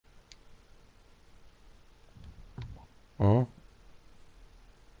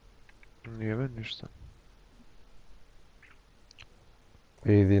Nije me ništa.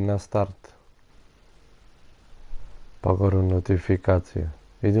 Idi na start. Pa gore u notifikacije.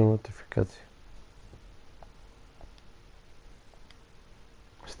 Idi u notifikacije.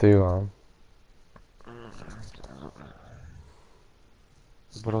 Stigo, a?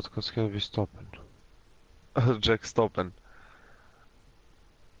 Broadcast can be stoppen. Jack stoppen.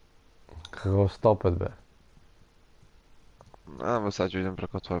 Kako stopet, be? Ajmo sad ću idem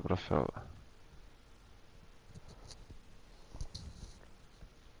preko tvoje profila.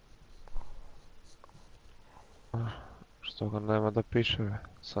 Što ga nema da piše, be,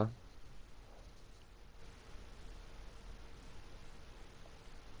 sad?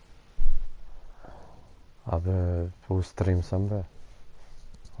 A be, u stream sam, be.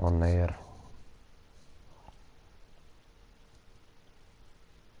 On air.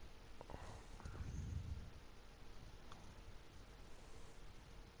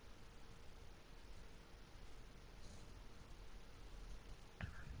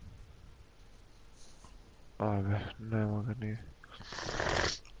 Ajde, nema ga ni...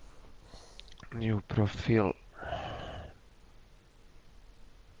 Ni u profil.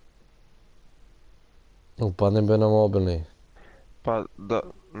 Upadnem be na mobilni. Pa da,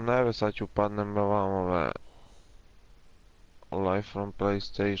 ne be sad ću upadnem na vam ove... Live from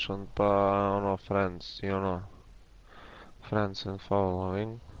PlayStation, pa ono Friends i ono... Friends and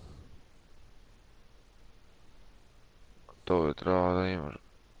Following. To bi trebalo da imaš.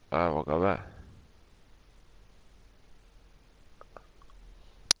 Evo ga be.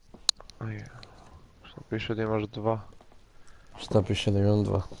 Aj, što piše da imaš dva? Šta piše da imam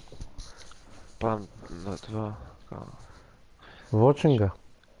dva? Pa na dva, kao... Watchinga?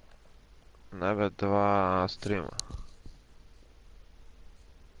 Ne be, dva streama.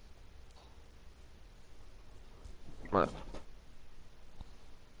 Ma...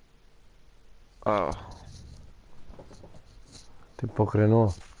 Evo. Ti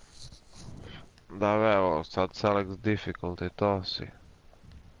pokrenuo? Da be, evo, sad select difficulty, to si.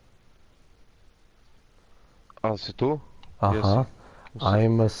 A si tu? Aha. Jesi.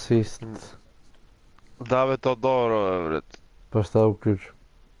 I'm assist. Da be, to dobro, be, brate. Pa šta uključu?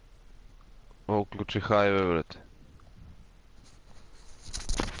 Uključi highway, brate.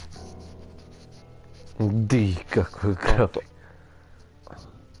 Di, kako je krapi.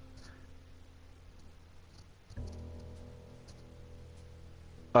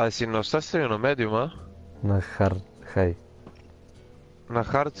 A si na šta si na medium, a? Na hard, high. Na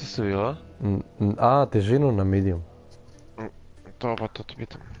hard si se bila? A, težinu na medium. To, pa to ti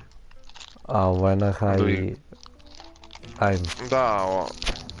pitam. A ovo je na high... Ajme, Da, ovo.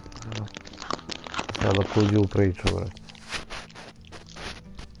 sada kuđi u priču, vrat.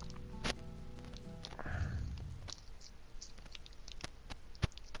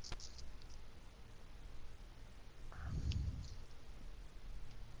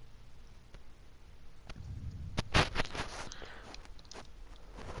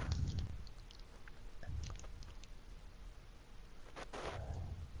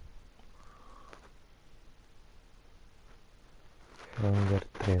 Hunger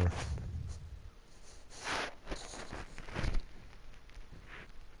 13.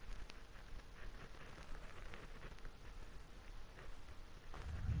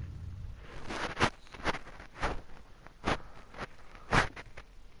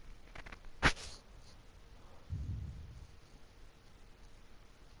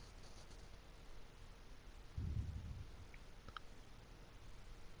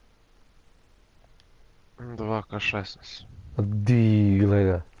 Dva ka 16. Di,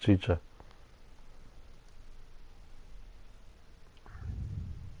 gleda, čiča.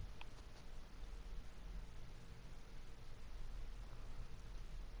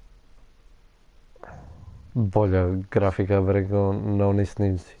 Bolja grafika, bi rekao, na oni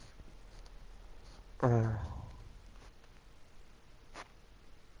snimci. A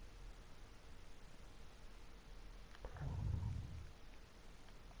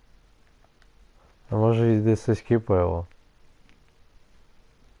može i da se skipuje ovo.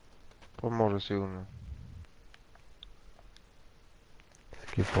 Pa može sigurno.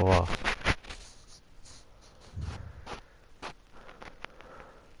 Skipova.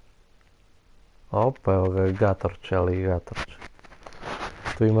 Opa, evo ga, gatorče, aligatorče.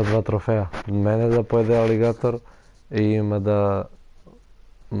 Tu ima dva trofeja. Mene da pojede aligator i ima da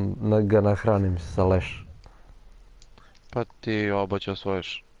ga nahranim sa leš. Pa ti oba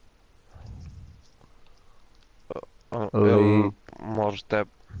osvojiš. Li... Možete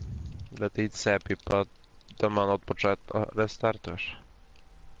da ti cepi pa da malo od početka restartuješ.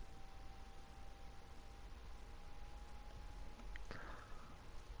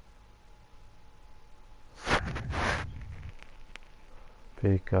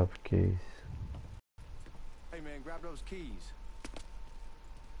 Pick up keys. Hey man, grab those keys.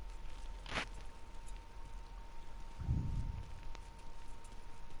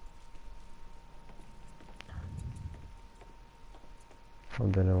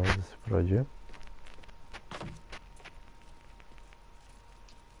 Ovdje ne može da se prođe.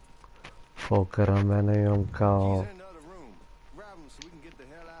 Pokara mene i on kao... Keys in the other room. Grab them so we can get the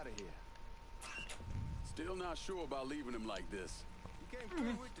hell out of here. Still not sure about leaving him like this. You came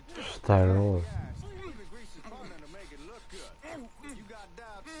through with the trick. Šta je ovo? Yes, we can grease his partner to make it look good. If you got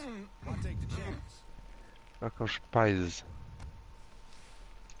doubts, I'll take the chance. Kakav špajz.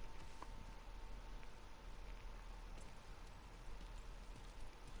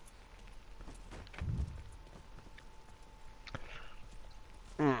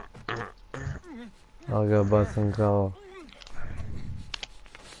 Ali ga bacam kao...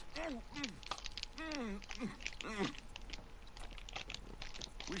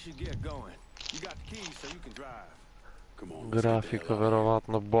 We should get going. You got the keys so you can drive. Come on. let's get the Grafika hell out of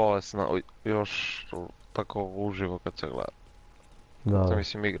verovatno bolesna, još tako uživo kad se gleda. To Da,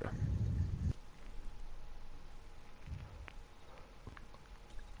 mislim igra.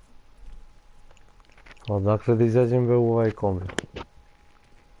 odakle da izađem be u ovaj kombi?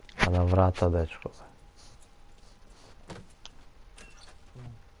 A na vrata, dečko.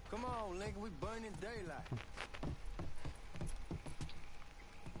 Come on, nigga, we burning daylight.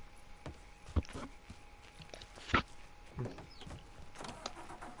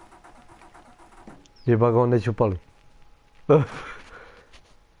 Jeba ga, on neće upali.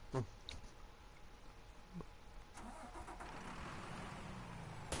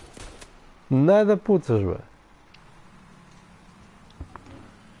 Ne da pucaš, be.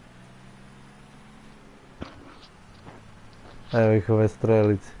 Evo ih ove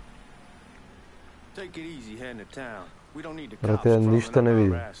strelice. Take it easy heading to town. We don't need the Brate, cops ja crawling ništa up ne our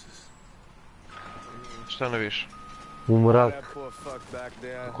vidim. asses. Šta ne viš? U mrak. That poor fuck back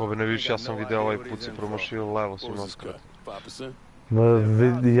there. Kako bi ne viš, ja Ain't got sam no vidio idea ovaj what put he's si in promašio levo si What was this noskrat. cut? 5%? Ma,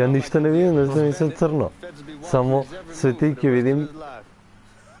 ja ništa ne vidim, ne znam, nisam crno. Samo svetiljke vidim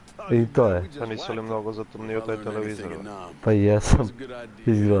i to je. Pa nisu li mnogo zatomnio I taj learned anything televizor? in Nam. Pa jesam. It's a good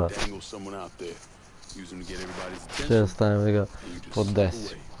idea Izgleda. to dangle someone out there. Use him to get everybody's Če attention. stavim ga and you just pod slip 10.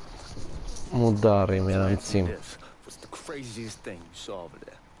 away. Mu darim jedan cim. What's the craziest thing you saw over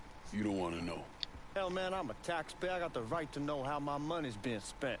there? You don't want to know. Hell, man, I'm a taxpayer. I got the right to know how my money's being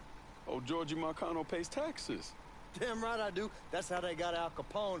spent. Oh, Georgie Marcano pays taxes. Damn right I do. That's how they got Al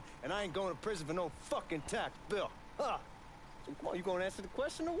Capone, and I ain't going to prison for no fucking tax bill. Huh? So come on, you gonna answer the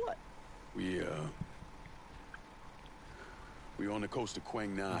question or what? We on the coast of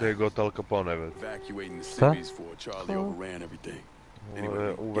Quang Nai. Gdje je got Al Capone, već. Evacuating the Šta? cities for Charlie overran everything. Ovo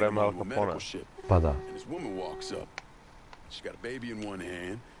je u we vreme get Al him on a medical Capone. ship, Pa da. and this woman walks up. She got a baby in one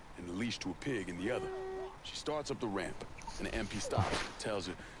hand and a leash to a pig in the other. She starts up the ramp, and the MP stops her, tells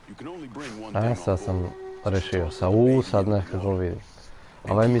her, "You can only bring one A thing ja on sad sam board." rešio sa sad nekako vidim.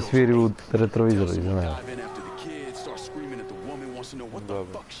 Ovaj mi sviri u retrovizoru iza mene. Dive in after the kid, starts screaming at the woman, wants to know what the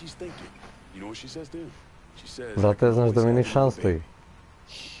Dobro. fuck she's thinking. You know what she says to him? She says, Brate, znaš da mi ni šan stoji.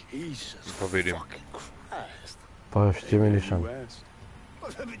 Jesus Pa vidim. fucking Christ. Pa još će mi ni šan. You asked.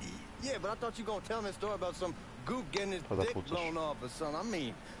 Yeah, but I thought you gonna tell me a story about some gook getting his Pa da dick pucaš. blown off or something. I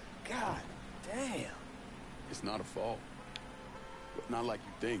mean, god damn. It's not a fault. But not like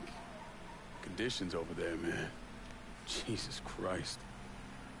you think. Conditions over there, man. Jesus Christ.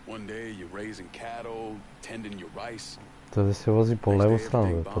 One day you're raising cattle, tending your rice. To da se vozi po levu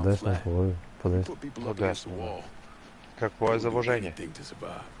stranu, be, po desnu se vozi. Po You desnu. put people Po up against the desnu, da. wall. Kakvo je They'll do zavoženje? anything to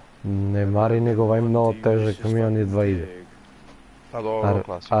survive. Ne mari nego ovaj mnogo teže kamion jedva ide. Pa dobro,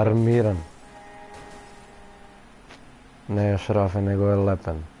 klasika. Armiran. Ne je šrafe nego je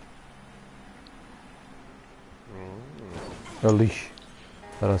lepen. Liš.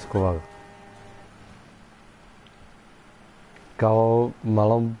 Raskovaga. Kao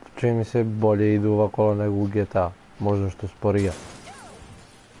malo čini mi se bolje idu ova kola nego u GTA. Možda što sporija.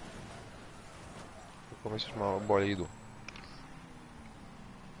 Kako misliš malo bolje idu?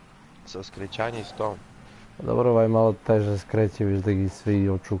 Sa skrećanje i s tom. Dobro, ovaj malo teže skreće, viš da gi svi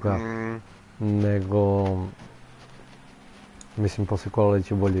očuka. Nego... Mislim, poslije kola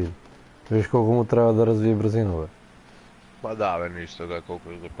će bolje idu. Viš koliko mu treba da razvije brzinu, be. Pa da, ve ništa da je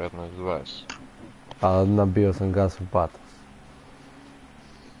koliko ide 15-20. A nabio sam gas u patos.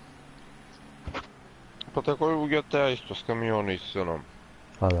 Pa tako je u GTA isto s kamioni s onom.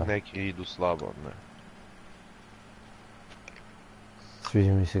 Pa da, Neki idu slabo, ne.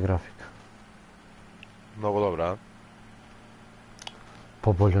 sviđa mi se grafika. Mnogo dobra, a?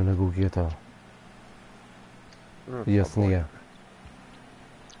 Pa bolje nego u GTA. Jasnije.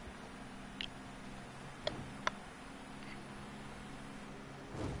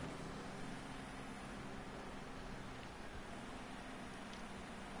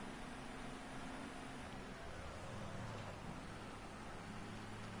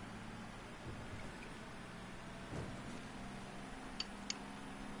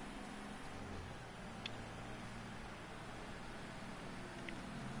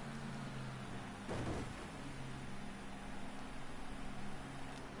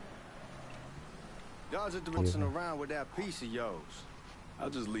 Y'all's at the messing around with that piece of yours. I'll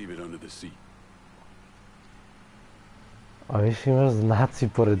just leave it under the seat. A više imaš znaci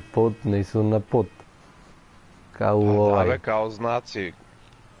pored put, nisu na put. Kao u Pa da, ovaj. be, kao znaci.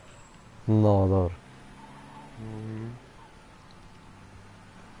 No, dobro.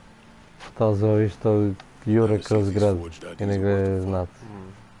 To su ovi što jure kroz grad i ne gledaju znaci.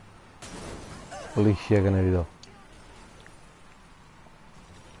 Lih je ga ne vidio.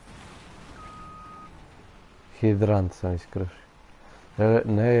 Hidrant sam iskršio.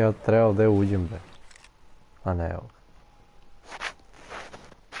 Ne, ja trebao da je uđem be. A ne, evo.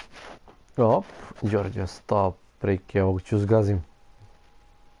 Op, Đorđe, stop, prike, ovog ću zgazim.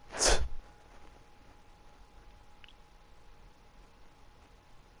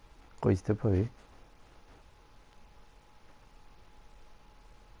 Koji ste pa vi?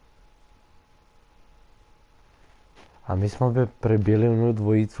 A mi smo be prebili onu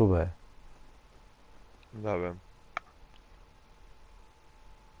dvojicu be. Da, be.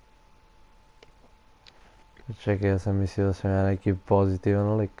 Čekaj, ja sam mislio da sam ja neki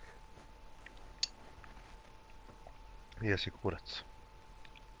pozitivan lik. Jesi kurac.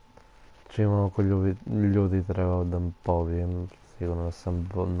 Čim oko ljudi trebao da me pobijem, sigurno sam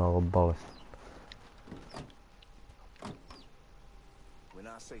mnogo bolestan.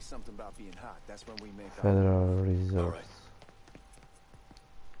 When I say something about being hot, that's when we make our... Federal Reserves.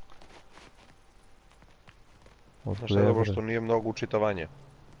 Znaš je dobro što nije mnogo učitovanje.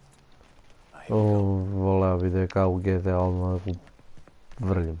 Voleo bi da je kao u GTA odmah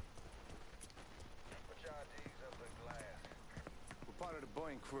vrljim. We're part of the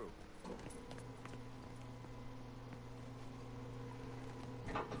Boeing crew.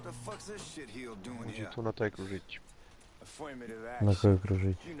 What the fuck's this shitheel doing Uđi here? tu na taj kružić. Affirmative Na action. koji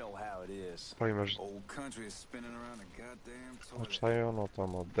kružić? You know how it is. Pa imaš, Old country is spinning around a goddamn toilet. šta je ono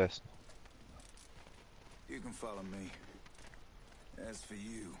tamo desno? You can follow me. As for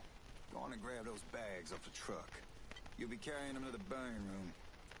you, go on and grab those bags off the truck. You'll be carrying them to the burning room.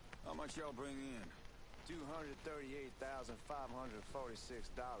 How much y'all bring in?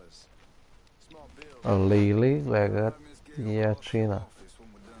 $238,546. Small bill. Lili, Vegat, jačina.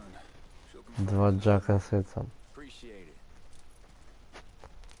 2 džaka secam. Appreciate it.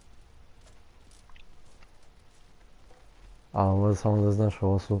 A ovo samo da znaš,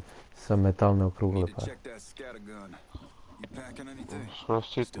 ovo su sa metalne okrugle Need to pare. check that scatter gun. You packing anything? Što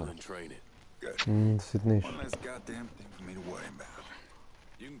sitno? Still in training. Sitniš. One less goddamn thing for me to worry about.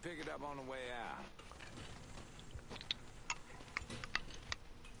 You can pick it up on the way out.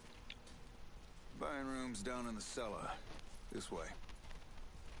 Buying rooms down in the cellar. This way.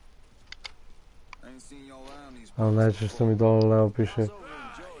 I ain't seen y'all around these Ali najčešće mi dole levo piše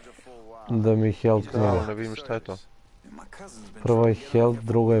da mi health Da, nije. ali ne vidim šta je to. Prvo je health,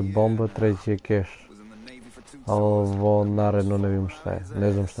 drugo je bomba, treći je cash. A ovo naredno ne vidim šta je,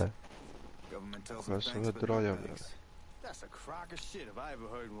 ne znam šta je. Koje su ove drolje, bre. That's a crock of shit if I ever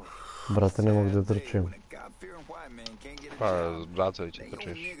heard one. Brate, ne mogu da trčim. Pa, Bracovića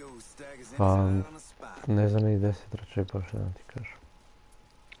trčiš. Pa, ne znam ni gdje se trče, pa šta da ti kažem.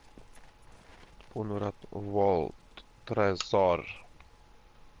 Puno rat, Vault, Trezor.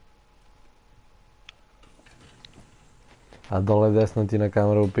 A dole desno ti na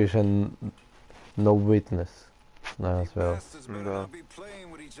kameru piše no witness. Na sve ovo. Da.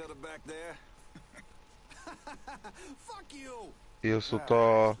 Ili su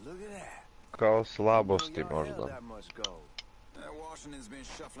to kao slabosti možda.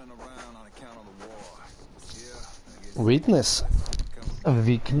 Witness?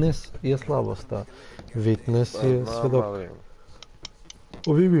 Weakness je slabost, a witness je svjedok.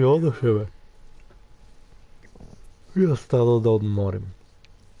 Ovi mi odoše me. Ja stalo da odmorim.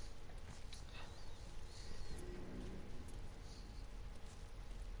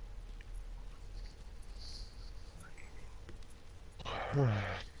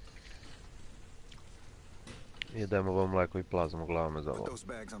 Idemo ovo mleko i plazmu, glava me za ovo.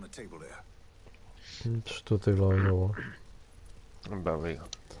 Što te glavi ovo? Bavi ga.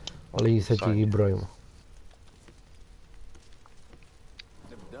 Ali i sad će ih brojimo.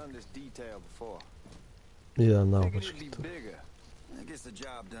 Jedan naopački tu.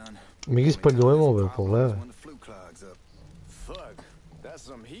 Mi ih spaljujemo ove, pogledaj.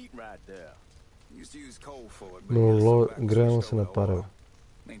 No, grejemo se na pareve.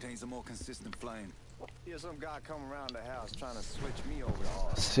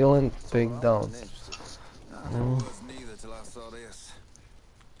 Silent takedowns.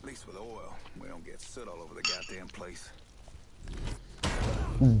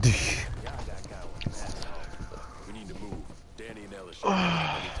 Diš.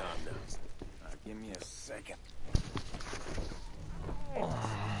 Give me a second.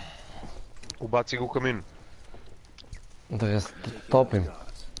 Ubaci ga u kamin. Da ga topim.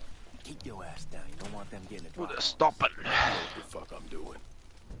 Keep your ass down. You don't want them getting a drop. Bude stopan. I know what the fuck I'm doing.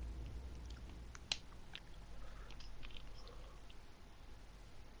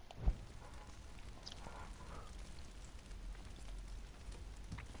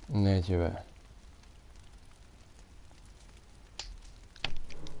 Neće be. I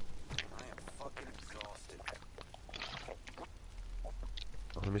am fucking exhausted.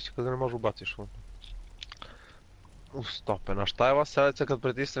 Ali misli kad ga ne možeš ubaciš u... U stopen. A šta je ova selekcija kad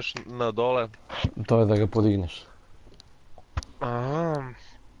pritisneš na dole? To je da ga podigneš. Aha.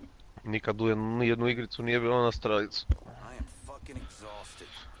 Nikad u nijednu igricu nije bilo na strelicu. I am fucking exhausted.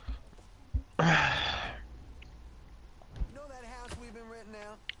 You know that house we've been renting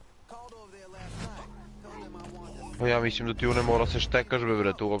out? Called over there last night. Told them I wanted to... Pa ja mislim da ti u ne mora se štekaš be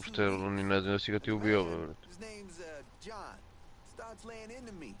brete uopšte, jer oni ne znaju da si ga ti ubio be brete. His name's John. Starts laying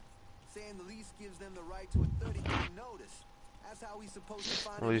into me, saying the lease gives them the right to a 30-day notice. That's how he's supposed to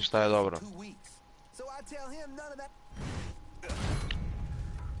find Vidiš his šta je place dobro. in 2 weeks. So I tell him none of that.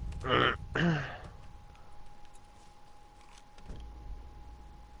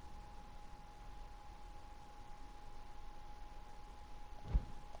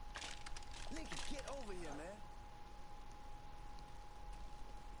 Nigga, get over here, man.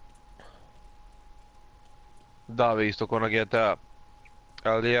 Da, be isto ko na GTA.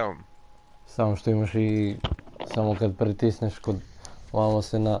 Ali ja, Samo što imaš i... Samo kad pritisneš kod... Ovamo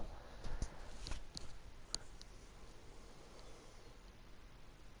se na...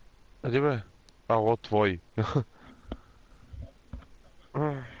 gdje be? A ovo tvoj.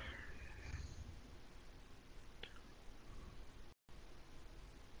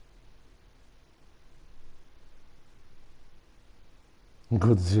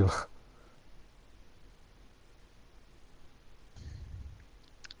 Godzilla.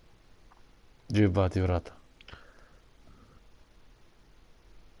 Džibati vrata.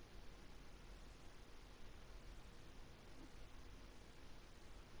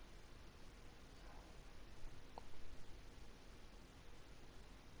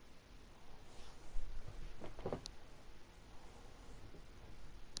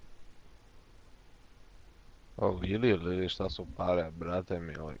 O, ili šta su pare, brate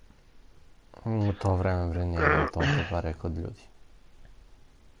mi, ovaj. U to vreme bre nije bilo toliko pare kod ljudi.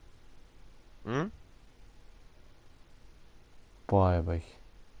 Hm? Pojeba ih.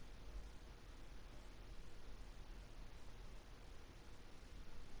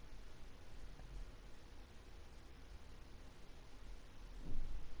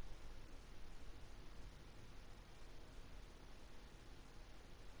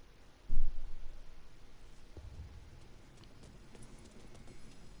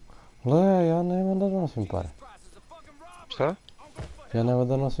 Gle, ja nemam da nosim pare. Šta? Ja nemam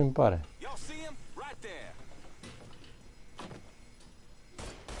da nosim pare. Y'all see him? Right there.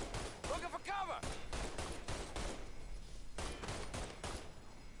 Looking for cover.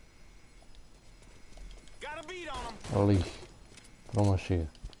 Got a beat on him. Lih. Promaši ga.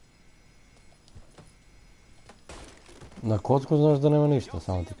 Na kocku znaš da nema ništa,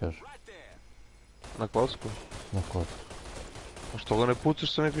 samo ti kažem. Right there. Na kocku? Na kocku. A što ga ne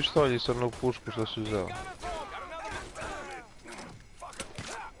pucaš sa ne pištolji i sa jednog pušku što si uzeo?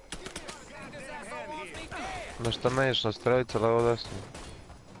 Na šta menješ, na strelice, levo desno?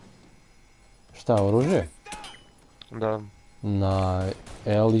 Šta, oružje? Da. Na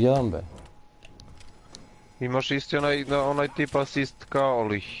L1 be. Imaš isti onaj tip asist kao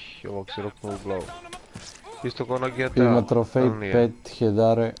lih, ovog si roknuo u glavu. Isto kao na GTA. Ima trofej ali nije. 5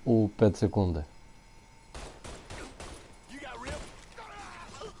 hedare u 5 sekunde. You got ripped.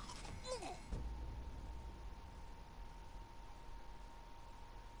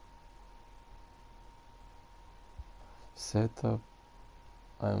 Setup.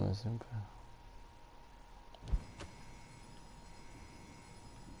 Ajmo SMP.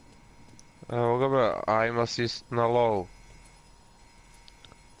 Evo ga bre, aim assist na low.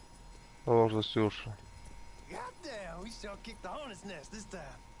 Ovo što si ušao. Goddamn, we shall kick the hornet's nest this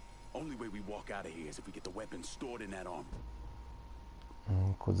time. Only way we walk out of here is if we get the weapons stored in that arm.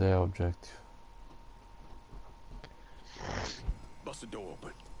 Kuda je objective? Bust the door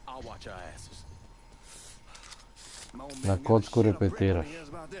open. I'll watch our asses. Na kocku repetiraš.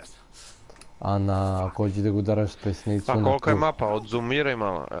 A na, ako hoćeš da ga udaraš s pesnicu A na kolika je krug. mapa? Odzoomiraj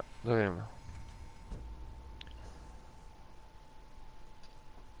malo, da vidimo.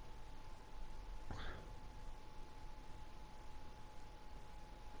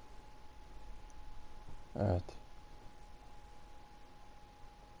 Evo ti.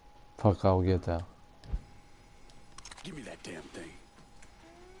 Pa kao GTA.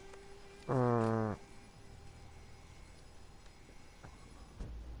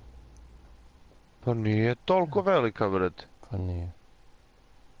 Pa nije toliko velika, brate. Pa nije.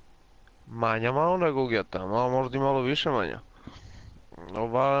 Manja malo nego Ugljata, možda i malo više manja.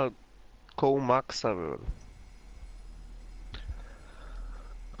 Ova ko u Maxa, brate.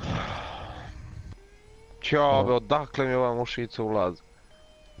 Ćobe, odakle mi ova mušica ulazi?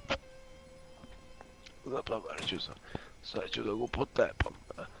 Zapravo, ću sam. Sad ću da ga potepam.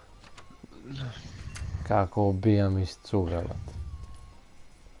 Kako ubijam iz cugala.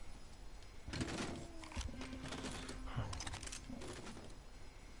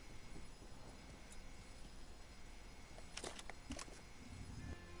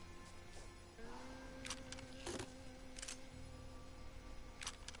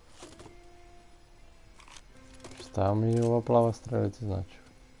 Šta mi ova plava strelica znači?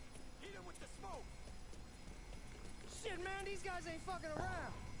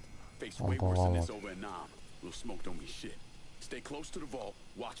 Face way worse than this over in Nam. Little smoke don't mean shit. Stay close to the vault.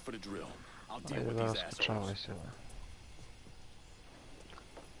 Watch for the drill. I'll deal with these assholes.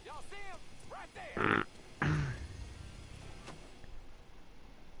 Y'all see him? Right there.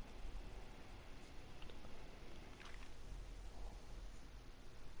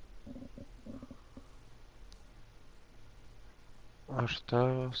 A šta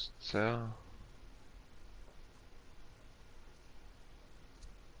je scena?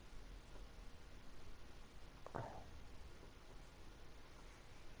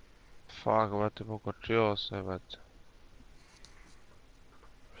 Fuck, brate, pokočio se, brate.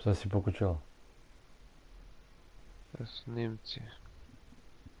 Šta si pokučila? Snimci.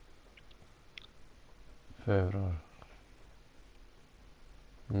 Februar.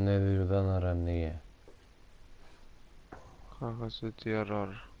 Nedjelju dana ranije. Kako se ti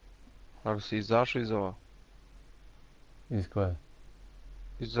error? Ali si izašao iz ova? Iz koje?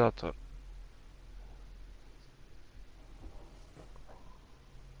 Iz zatvora.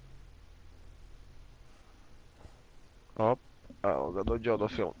 Op, evo ga, dođeo do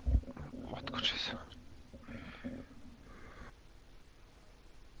filma. Otkoči se.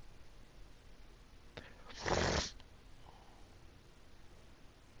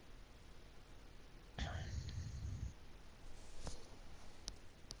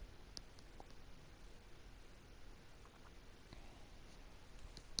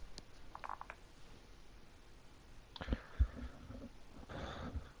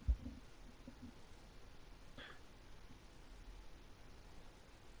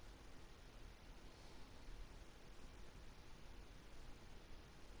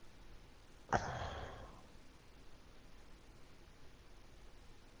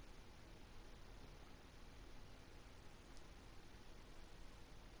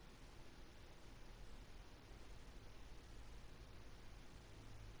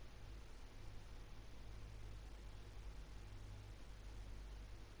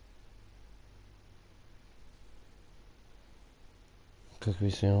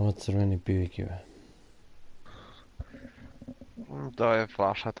 Kakvi su imamo crveni pivikive? To je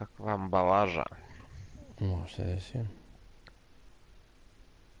flaša takva ambalaža. Može se desiti.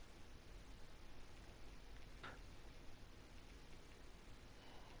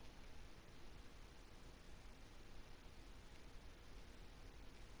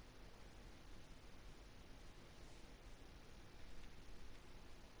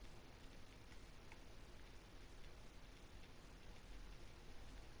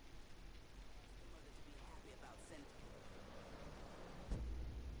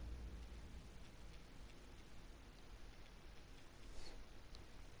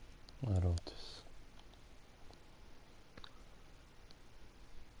 Rotes.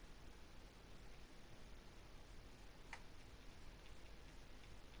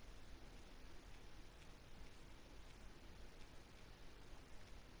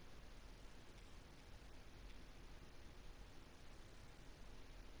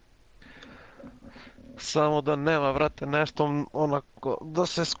 Samo da nema, vrate, nešto onako, da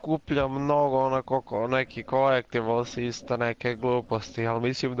se skuplja mnogo onako ko neki collectibles isto neke gluposti, ali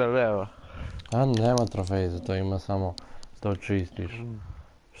mislim da nema. A nema trofeji, zato ima samo to čistiš.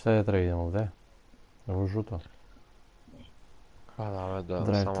 Šta je treba idemo, gdje? Evo žuto. Pa da,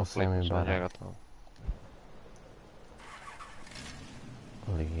 Drive samo to klikneš na semi-bara. njega tamo.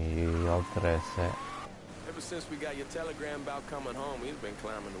 Jel trese. Ever since we got your telegram about coming home, he's been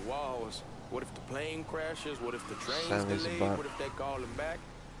climbing the walls. What if the plane crashes? What if the train's Sammy's delayed? back. What if they call him back?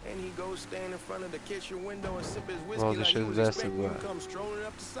 And he goes stand in front of the kitchen window and sip his whiskey Well, like this he is was that's expecting the you to guy. come strolling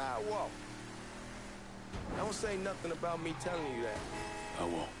up the sidewalk. Don't say nothing about me telling you that. I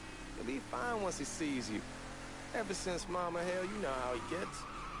won't. He'll be fine once he sees you. Ever since Mama, hell, you know how he gets.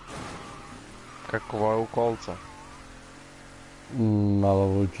 Kako je u kolca. Malo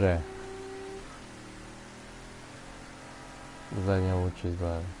vuče. Zadnja uči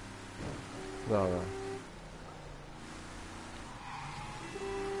izgleda. Da, da.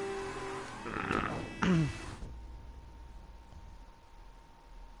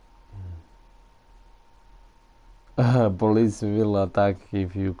 Police will attack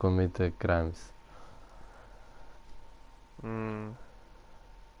if you commit crimes. Mm.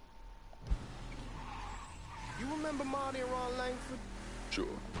 You remember Marty and Ron Langford? Sure.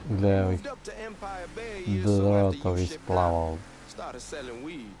 Gle ovih Moved up to Empire Bay a year or so after you drotovi shipped splava out. ovdje. Started selling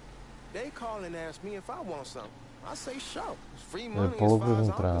weed. They call and ask me if I want something. I say sure. It's free money as far as Polukružni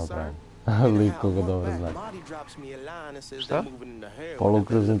I'm treba concerned. napraviti. Lik Anyhow, koga month dobro back, zna. Marty drops me a line and says Šta? they're moving into heroin.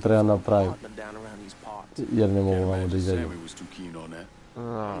 Polukružni treba napraviti. Partner down around these parts. Jer ne mogu Can't vamo da imagine izađu. Sammy was too keen on that. I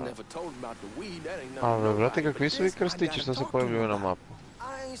Da. never told him about the weed. That ain't nothing. Ali, brate, nobody, kakvi but su i this I krstići gotta što se talk to pojavljuju him na about. mapu?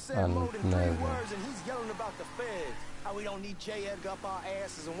 I ain't said more than ne 3 znam. words and he's yelling about the feds. How we don't need J. Edgar up our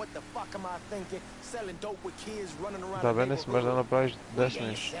asses and what the fuck am I thinking? Selling dope with kids running around Da, the ne smiješ da napraviš, We ne ain't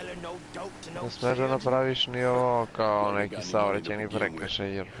smiješ. selling no dope to no Ne smiješ da children. napraviš ni ovo kao Well, we neki got any saobraćajni money to begin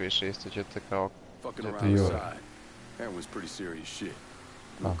prekršaj jer piše isto će te kao... Fucking Yeah, around the you're side. Heroin's pretty serious shit.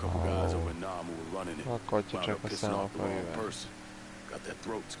 Knew a couple guys over in Nam who were running it. A ko će Wound up čeka pissing samo off the wrong prvi. person. Got their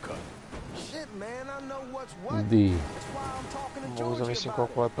throats cut. Shit, man, I know what's what. Di. That's why I'm talking to Mogu Georgie zamislim about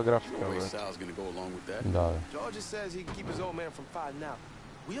koliko it. lepa grafika, No way brate. Sal's gonna go along with that. Da, Georgia says he can keep his old man from fighting out.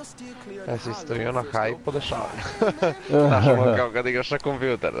 We'll steer clear Ja the si high stoji low ono Frisco. haj podešavanja. Hey, man, Znaš ono kao kad igraš na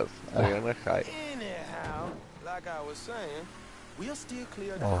kompjuter, da stoji ono haj. anyhow, like I was saying, we'll steer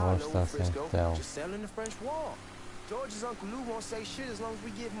clear the Ovo high low šta sam Frisco, hteo. just selling the French wall. George's Uncle Lou won't say shit as long as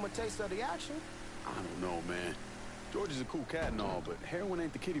we give him a taste of the action. I don't know, man. George is a cool cat and all, but heroin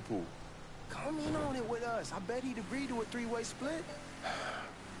ain't the kiddie pool. Come in on it with us. I bet he'd agree to a 3-way split.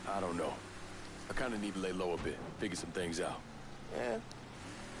 I don't know. I kind of need to lay low a bit, figure some things out. Yeah,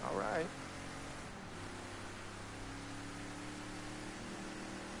 all right.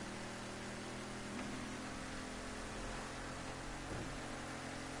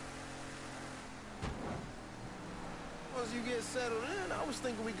 Once you get settled in, I was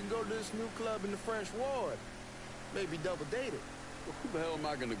thinking we could go to this new club in the French Ward. Maybe double date it. Well, who the hell am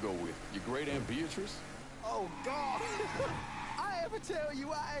I gonna go with? Your great Aunt Beatrice? Oh, God. I ever tell you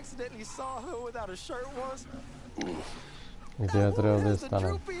I accidentally saw her without a shirt once? gdje ja treba da That was the stanem?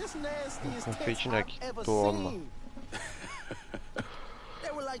 droopiest, nastiest tits Fići I've neki ever tu odmah. seen.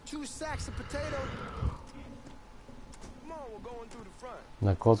 They were like 2 sacks of potatoes. Come on, we're going through the front.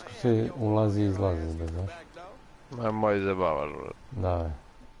 Na kocku se ulazi i izlazi, da znaš. Back door. Nemoj zabavaš, brate. Da, je.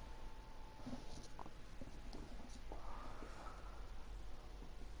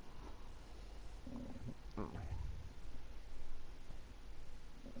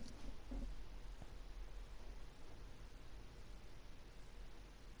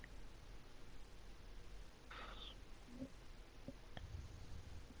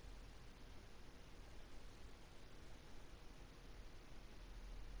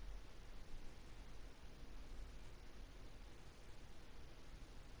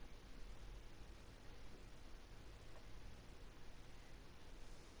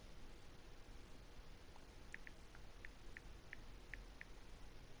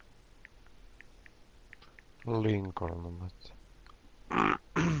 Lincoln, brate.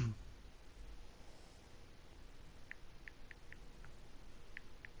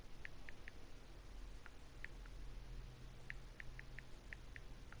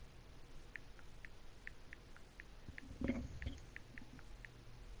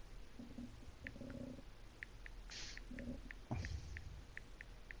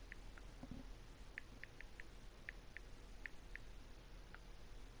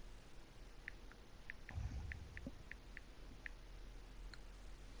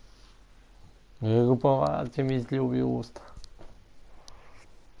 Glupovac mi izljubi usta.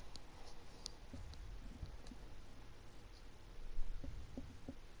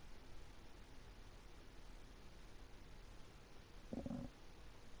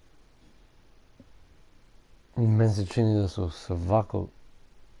 Meni se čini da su svako...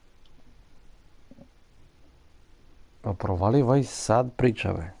 Pa provali ovaj sad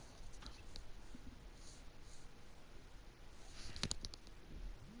pričave.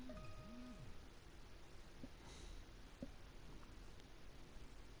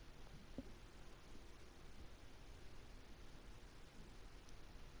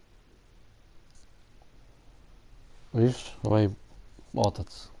 Viš, ovaj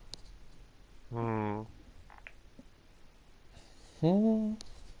otac. Hmm.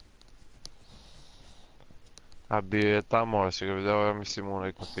 A bio je tamo, si ga vidio, ja mislim u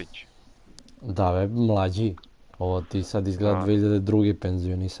onoj kafići. Da, ve, mlađi. Ovo ti sad izgleda Da. 2002.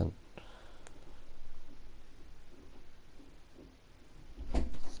 penzionisan.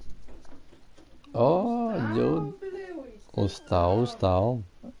 dude. Ustao.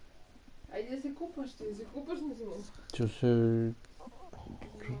 Ajde se kupaš ti, se kupaš na zimu. Ću se...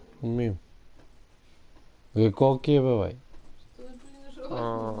 Umijem. Koliki je ovaj? Što ne podigneš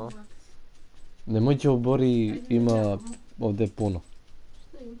ovako? Nemojte obori, ima ovdje puno.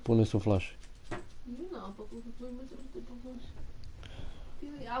 Šta ima? Pune su flaše. No, pa koliko tu imate što je pogledaš? Ti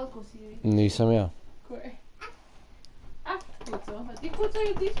li alko si vi? Nisam ja. Ko je? A, kucao, a ti kucao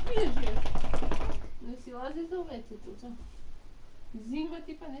i ti spiješ još. Ne si laziš da uveci tuca. Zima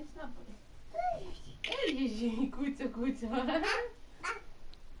ti pa neć napolje. Ježi, kucao.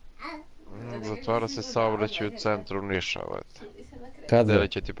 Zatvara se saobraćaj u centru Niša, vete. Sjedi se na krevet. Kada? Gdje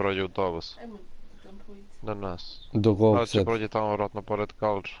će ti prođe autobus? Ajmo tam pojici. Na nas. Do kog Da će sad? prođe tamo vjerojatno pored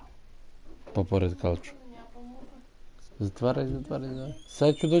Kalča. Pa pored Kalča. Ja pa mupa. Zatvaraj.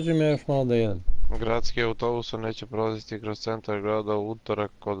 Sad ću dođem ja još malo da jedem. Gradski autobus neće prolaziti kroz centar grada u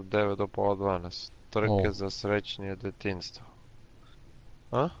utorak od 9 do pola 12. Trke O. za srećnije detinjstvo.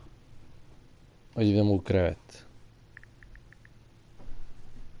 A? Idemo u krevet.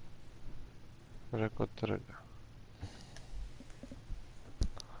 Rekao trga.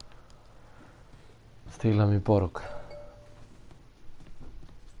 Stigla mi poruka.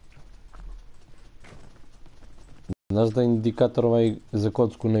 Znaš da indikator ovaj za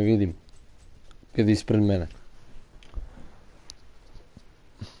kocku ne vidim. Kad je ispred mene.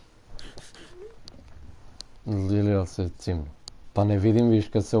 Ili se cimnu. Pa ne vidim viš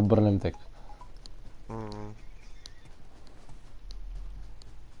kad se obrnem tek. Mm.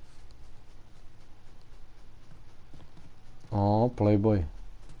 O, Playboy.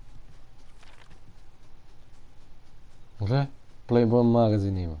 Gle, Playboy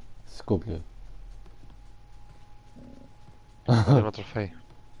magazin ima. Skupljaju. Ima trofej.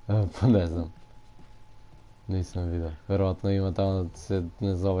 Pa ne znam. Nisam vidio. Vjerojatno ima tamo da se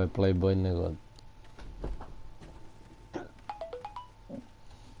ne zove Playboy nego...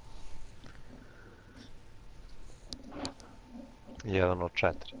 Jedan od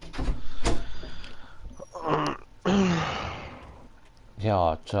 4.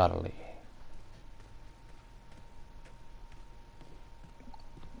 Jao, Charlie.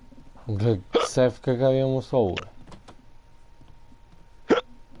 Gle, sef kakav imam u sovu.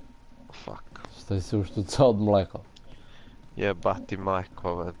 Fuck. Šta je se uštucao od mleka? Jebati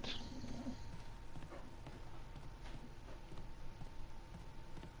majko, vete.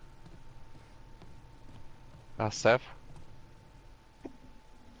 A sef?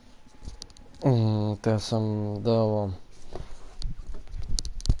 Te sam da ovo...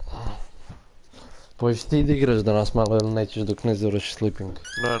 Pođeš ti da igraš danas malo ili nećeš dok ne završiš sleeping?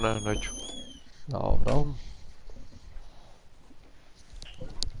 Ne, neću. Dobro.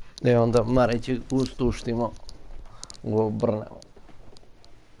 Onda Marić ustuštimo. Obrnemo.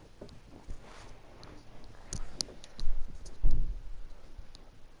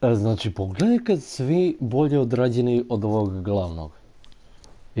 Znači, pogledaj kad svi bolje odrađeni od ovog glavnog.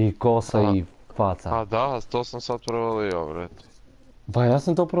 I kosa i faca. A da, to sam sad provalio, vreti. Pa ja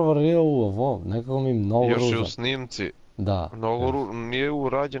sam to provario u ovo, nekako mi mnogo Još i ružan. u snimci. Da. Mnogo nije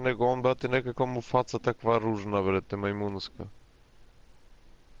urađen, nego on, brate, nekako mu faca takva ružna, brate, majmunska.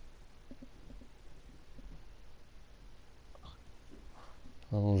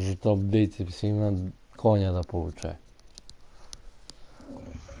 Za to biceps ima konja da povuče.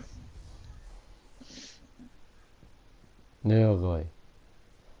 Evo ga ovaj.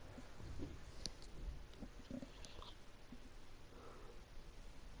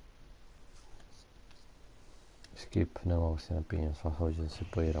 Skip, ne mogu se napijem, sva hoću da se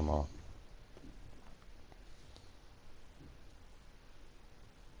poiram malo.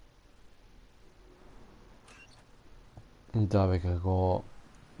 Da bi kako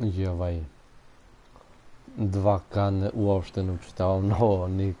je ovaj 2K uopšte ne učitavam novo,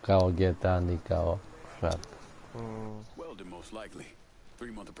 ni kao GTA, ni kao Sharp. Welded most likely.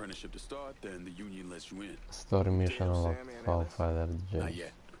 3-month apprenticeship to start, then the union lets you in. Story mission unlocked, Firefighter Not James.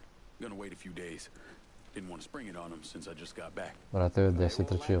 yet. Gonna wait a few days. Didn't want to spring it on them since I just got back. Brate, They 10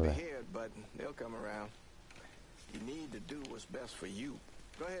 won't like trčile. me here, but they'll come around. You need to do what's best for you.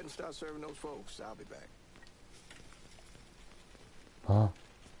 Go ahead and start serving those folks. I'll be back. Aha,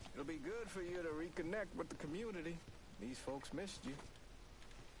 It'll be good for you to reconnect with the community. These folks missed you.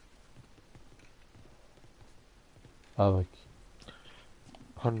 avak.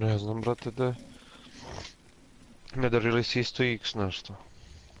 A ne znam, brate, da ne darili si isto X nešto.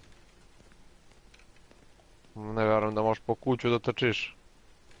 Ne vjerujem da možeš po kuću da trčiš.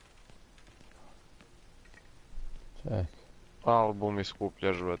 Ček. Album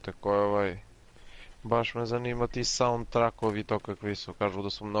iskupljaš, brate, ko je ovaj... Baš me zanima ti soundtrackovi to kakvi su, kažu da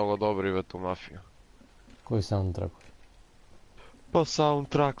su mnogo dobri, brate, u Mafiju. Koji soundtrack? Pa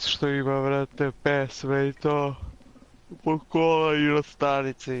soundtracks što ima, vrate, pesme i to. Po kola i na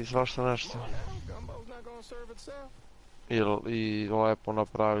stanice i svašta nešto. Gumbo's not gonna serve itself. I lepo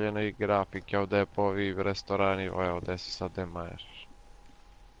napravljene i grafike, ovdje je po ovi restorani, evo gdje si sad demaješ.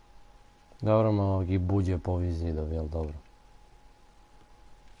 Dobro, malo i buđe po ovih zidovi, jel dobro?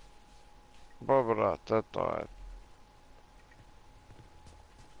 Ba brate, to je.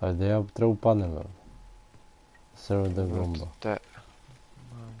 Ajde, ja treba upadnem, bro. Serve the gumbo. Te.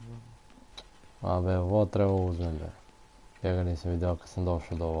 A be, ovo treba uzmem, be. Ja ga nisam vidio kad sam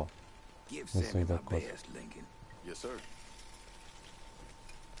došao do ovo. Give Nisam Sammy vidio my kod. best, Lincoln. Yes, sir.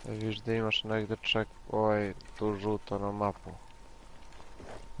 Vidiš da imaš negdje tu žuto na mapu.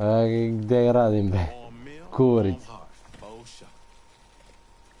 A gdje ga radim, be? Warm meal, Kuric. warm heart, for sure.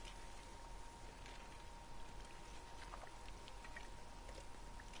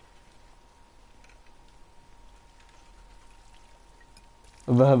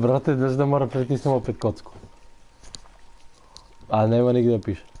 Be, brate, znaš da mora pritisnem opet kocku. A nema nigdje da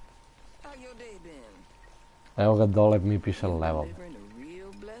piše. How your day been? Evo ga dole mi piše level. Delivering a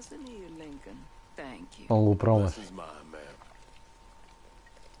real blessing here, Lincoln. Thank you. On go promaš. Blessing's mine, man.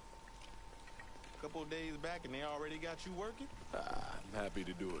 Couple of days back and they already got you working? I'm happy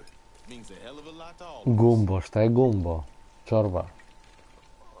to do it. Means a hell of a lot to all of us. Gumbo, šta je gumbo? Čorba.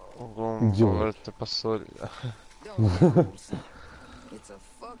 Gumbo, Đulet. vrte pasulj. Don't fool, son. It's a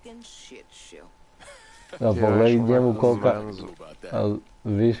fucking shit show. Ja pogledaj njemu koliko, Zvenzu. a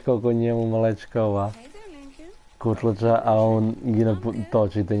viš koliko njemu malečka ova Hey there, Lincoln. kutlača, a on gi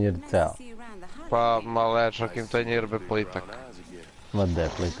toči tanjir ceo. See you around the holiday. Pa malečak im tanjir be plitak. Ma de,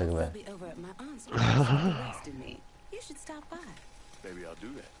 plitak be. I'll be over at my aunt's place with the rest of me. You should stop by. Baby, I'll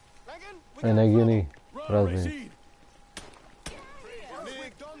do that. Lincoln, we E, ne gini, run, razmi. Rashid. Once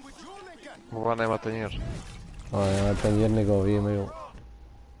we're done with you, Lincoln. Ova nema tanjir. O, nema tanjir nego ovi imaju.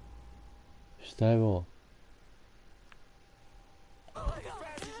 Šta je ovo?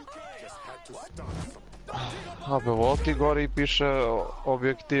 A be, ovo ti gori piše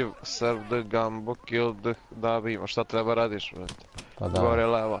objektiv, serve the gumbo, kill the dabima, šta treba radiš, vrate? Pa da, Gore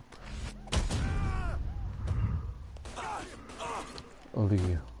leva.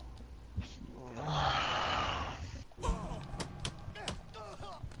 ligio.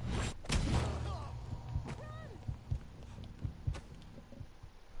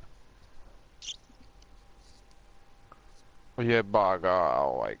 Jeba ga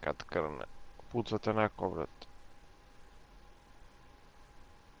ovaj kad krne. Pucate neko, brate.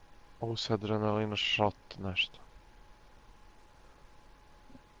 Ovo se adrenalina shot, nešto.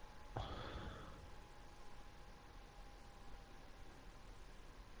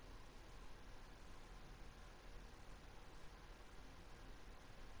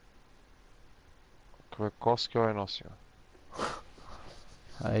 Kakve koske ovaj nosio?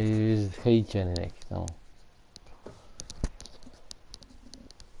 A i hejćeni neki tamo.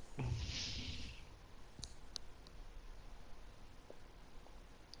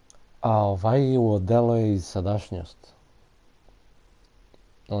 A ovaj u odelo je iz sadašnjost.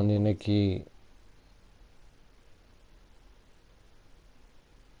 On je neki...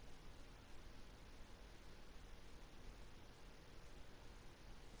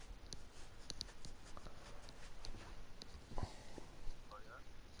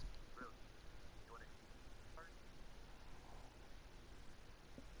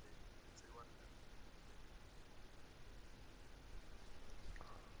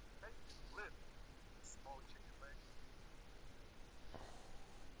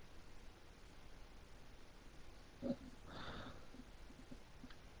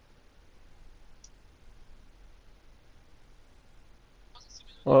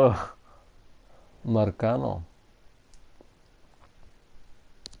 Oh, Marcano.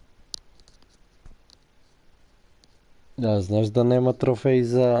 Ja, znaš da nema trofej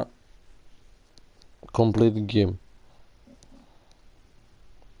za complete game.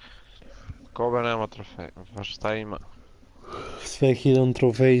 Koga nema trofej? Pa šta ima? Sve hidden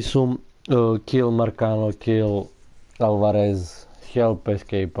trofeji su kill Marcano, kill Alvarez, help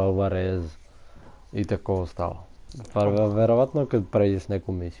escape Alvarez i tako ostalo. Pa verovatno kad pređeš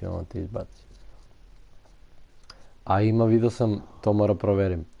neku misiju on ti izbaci. A ima, vidio sam, to mora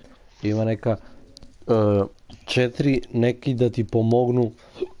provjerim. Ima neka 4 neki da ti pomognu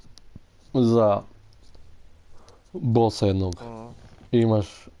za bossa jednog.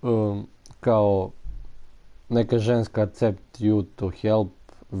 Imaš kao neka ženska accept you to help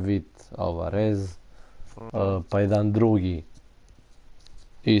with Alvarez, pa jedan drugi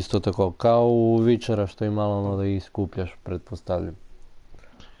isto tako kao u Witchera što je malo ono da ih skupljaš, pretpostavljam.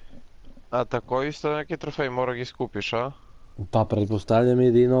 A tako isto neki trofej mora ga iskupiš, a? Pa pretpostavljam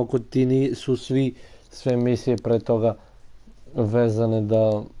jedino ako ti su sve misije pre toga vezane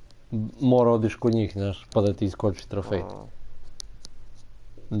da mora odiš kod njih, znaš, pa da ti iskoči trofej.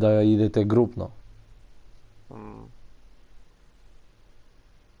 Da idete grupno.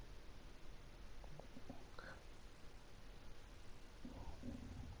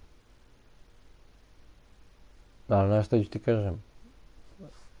 Ali znaš šta ću ti kažem?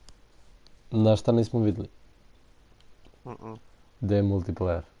 Znaš šta nismo vidjeli? Gdje je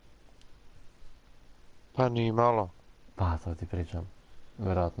multiplayer? Pa ni malo. Pa to ti pričam.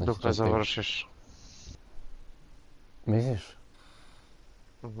 Vjerojatno će Dok ne završiš. Misliš?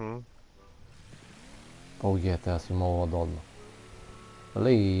 Pa u GTA si imao od odmah.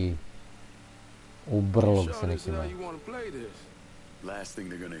 Ali u brlog se neki ima. Last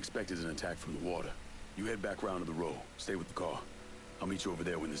thing they're gonna expect is an attack from the water. You head back round to the row. Stay with the car. I'll meet you over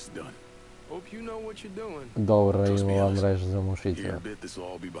there when this is done. Hope you know what you're doing. Dobro, ima vam reći za mušice. Here a bit, this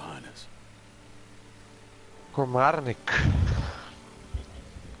will all be behind us. Komarnik.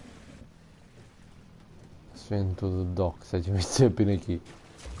 Swing to the dock. Sad će mi cepi neki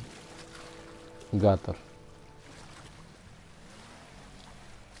gator.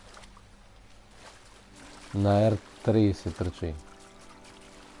 Na R3 se trči.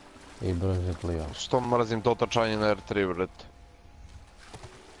 I brže pliva. Što mrzim to trčanje na R3, brate.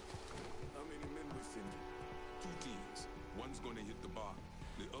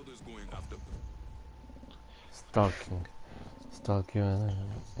 Stalking. Stalk you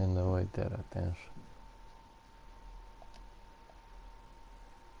and avoid their attention.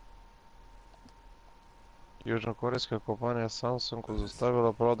 Južnokorejska kompanija Samsung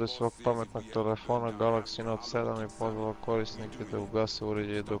zaustavila prodaju svog pametnog telefona Galaxy Note 7 i pozvala korisnike da ugase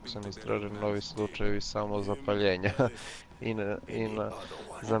uređaje dok se ne istraže novi slučajevi samozapaljenja i na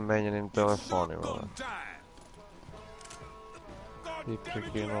zamenjenim telefonima. I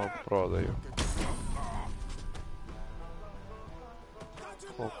prekinuo prodaju.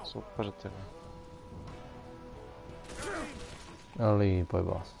 Koliko su prteni. Ali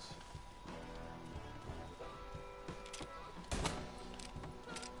pojebao sam se.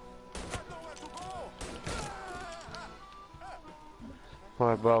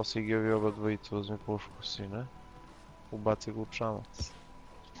 Pojebao si ih ovi oba dvojicu, uzmi pušku si, ne? Ubaci ga u čamac.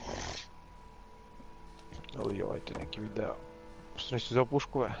 Ali ovaj te neki video. Što nisi uzeo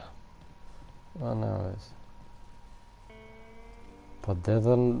pušku, ve? A nema veze. Pa gdje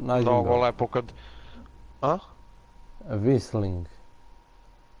da nađem ga? Mnogo lepo kad... A? Whistling.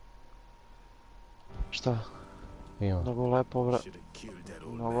 Šta? Ima. Mnogo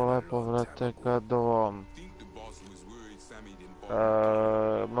lepo, vrate, kad ovo...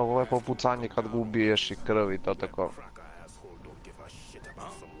 Mnogo lepo pucanje kad ga ubiješ i krv i to tako.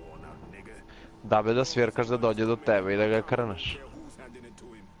 Da be da svirkaš da dođe do tebe i da ga krneš.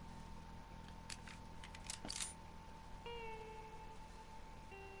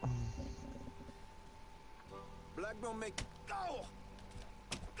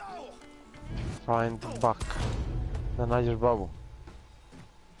 Find buck. Da nađeš babu.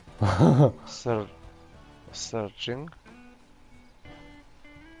 Searching.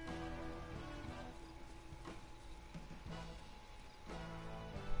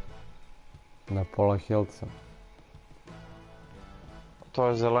 Na pola health sam. To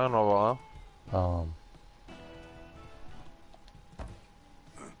je zelenovo, a?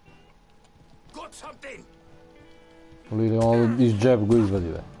 Ili on iz džep go izvadi,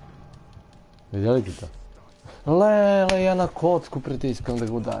 ve. Vidjeli ti to? Lele, ja na kocku pritiskam da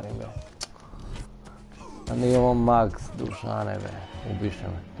ga udarim, ve. A nije ovo Max, dušane, ve. Ubiše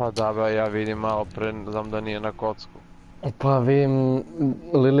me. Pa da be, ja vidim malo pre, znam da nije na kocku. Pa vidim,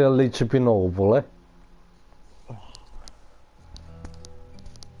 Lilija liče Pinovole.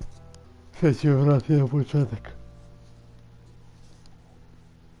 Sad ću vratiti na početak.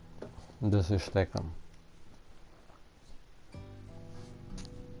 Da se štekam.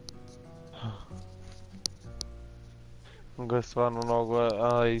 Ga je stvarno mnogo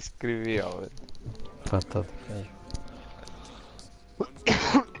iskrivio, ve. Pa to ti kažem.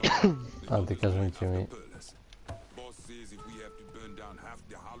 A ti kažem će mi...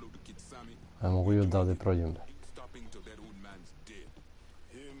 A mogu i odavde prođem, da.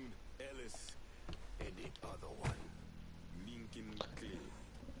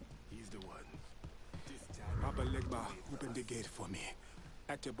 Papa Legba, open the gate for me.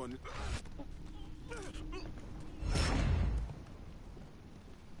 Actabon.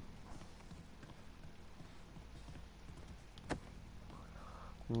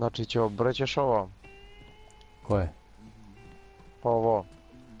 Znači će obrećeš ovo? Koje? Ovo.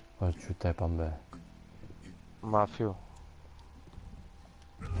 Pa ću tepam be. Mafiju.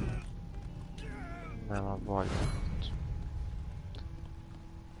 Nema bolje.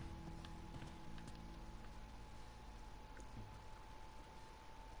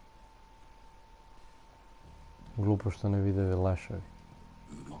 Glupo što ne vide leševi.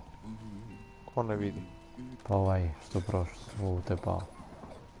 Ko ne vidi? Pa ovaj što prošlo utepao.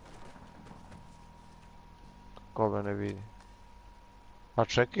 Ko me ne vidi? A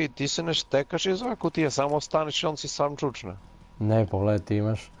čekaj, ti se ne štekaš iz ove kutije, samo staneš i on si sam čučne. Ne, pogledaj, ti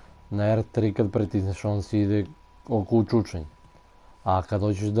imaš na R3 kad pritisneš on si ide oko čučenj. A kad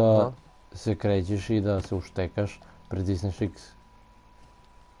hoćeš da se krećeš i da se uštekaš, pritisneš X.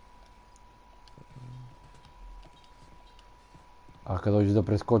 A kad hoćeš da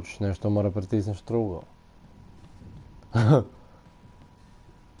preskočiš nešto, mora pritisneš trougo.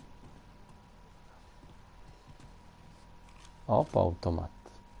 Opa, automat.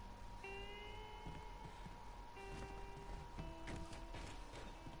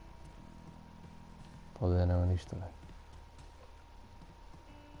 Ovdje nema ništa ne.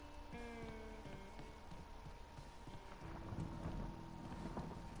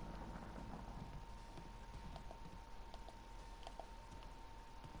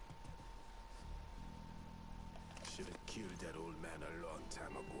 Should have killed that old man a long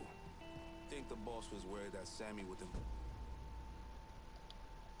time ago. Think the boss was worried that Sammy would involve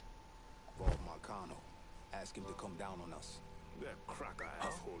Marcano. Ask him to come down on us. That cracker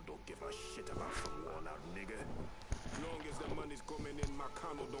asshole don't give a shit about some worn out nigga. Long as the money's coming in,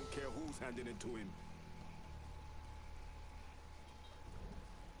 Marcano don't care who's handing it to him.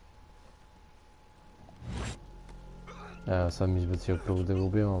 Evo sad mi izbacio krug da ga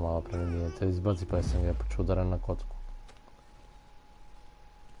ubijemo, malo pre nije te izbaci pa sam ga počeo udaran na kocku.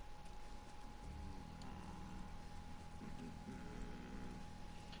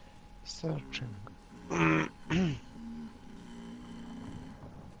 Searching.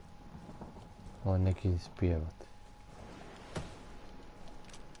 Ovo je neki spijevati.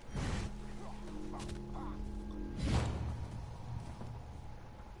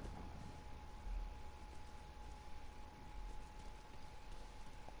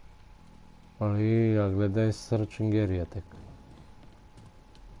 Ali, a gledaj searching area tek.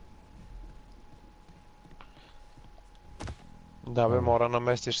 Da be, mora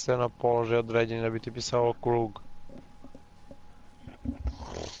namestiš se na položaj određeni da bi ti pisao krug.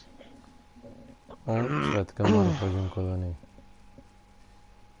 Svetka mora pođem kod onih.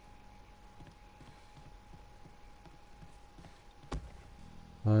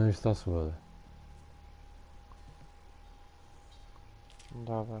 A šta su ovdje?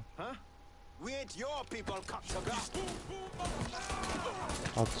 Da be. We ain't your people, cocksucker.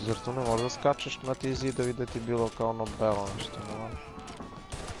 A zar tu ne možeš da skačeš na ti zidovi da ti bilo kao ono belo nešto, ne možeš?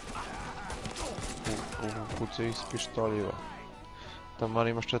 Kucaju iz pištoljiva. Taman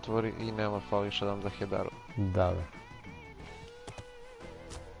imaš četvori i nema, fališ jedan za hedaru. Da be.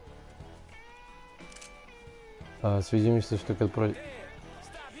 Sviđa mi se što kad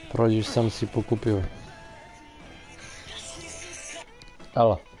prođeš sam si pokupio.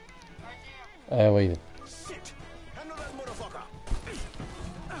 Alo. Evo ide.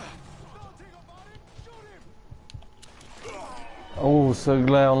 Sad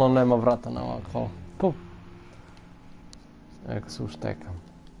gledaj, ono nema vrata na ovako. Pup. Eko se uštekam.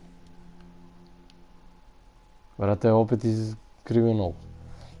 Vrata opet iz krive nogu.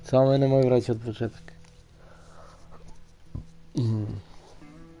 Samo me nemoj vraćati od početak.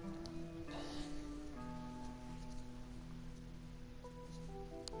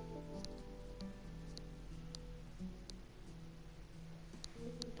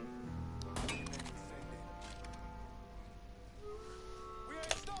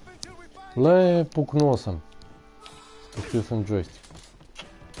 Le, puknuo sam. Pustio sam joystick.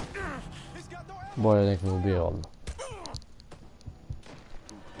 Bolje nek me ubije odmah.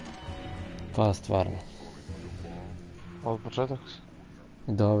 Pa stvarno. Od početak?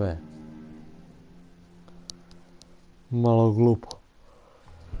 Da be. Malo glupo.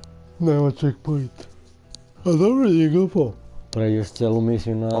 Nema checkpoint. A dobro je glupo. Pređeš cijelu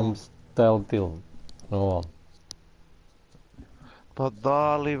misiju na stealth hill. Ovo. Pa da,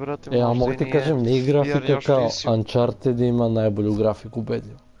 ali brate, Ja možda mogu i ti nije, kažem, nije jer grafika još kao nisi... Uncharted ima najbolju grafiku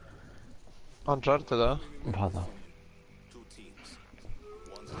ubedljivo. Uncharted, da? Pa da.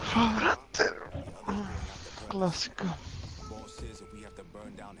 Pa brate, klasika.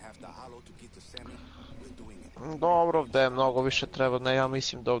 Dobro, ovdje je mnogo više treba, ne, ja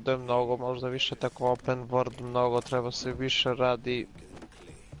mislim da ovdje je mnogo, možda više tako open world, mnogo treba se više radi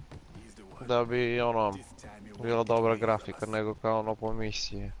da bi ono, bila dobra grafika nego kao ono po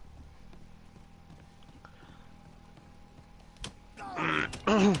misiji.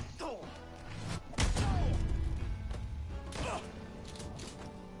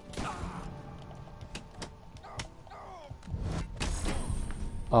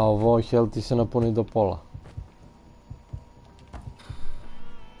 A ovo health ti se napuni do pola.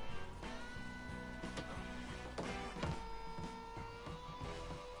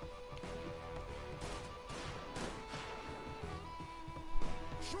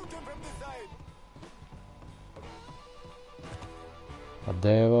 A gdje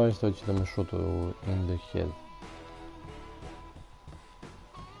je ovaj što će da me šutuju in the head?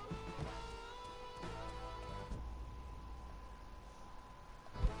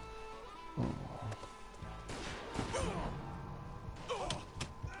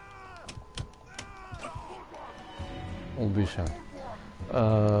 Ubišem.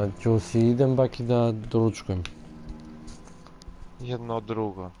 Ću si idem baki da doručkujem. Jedno od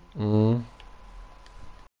drugo.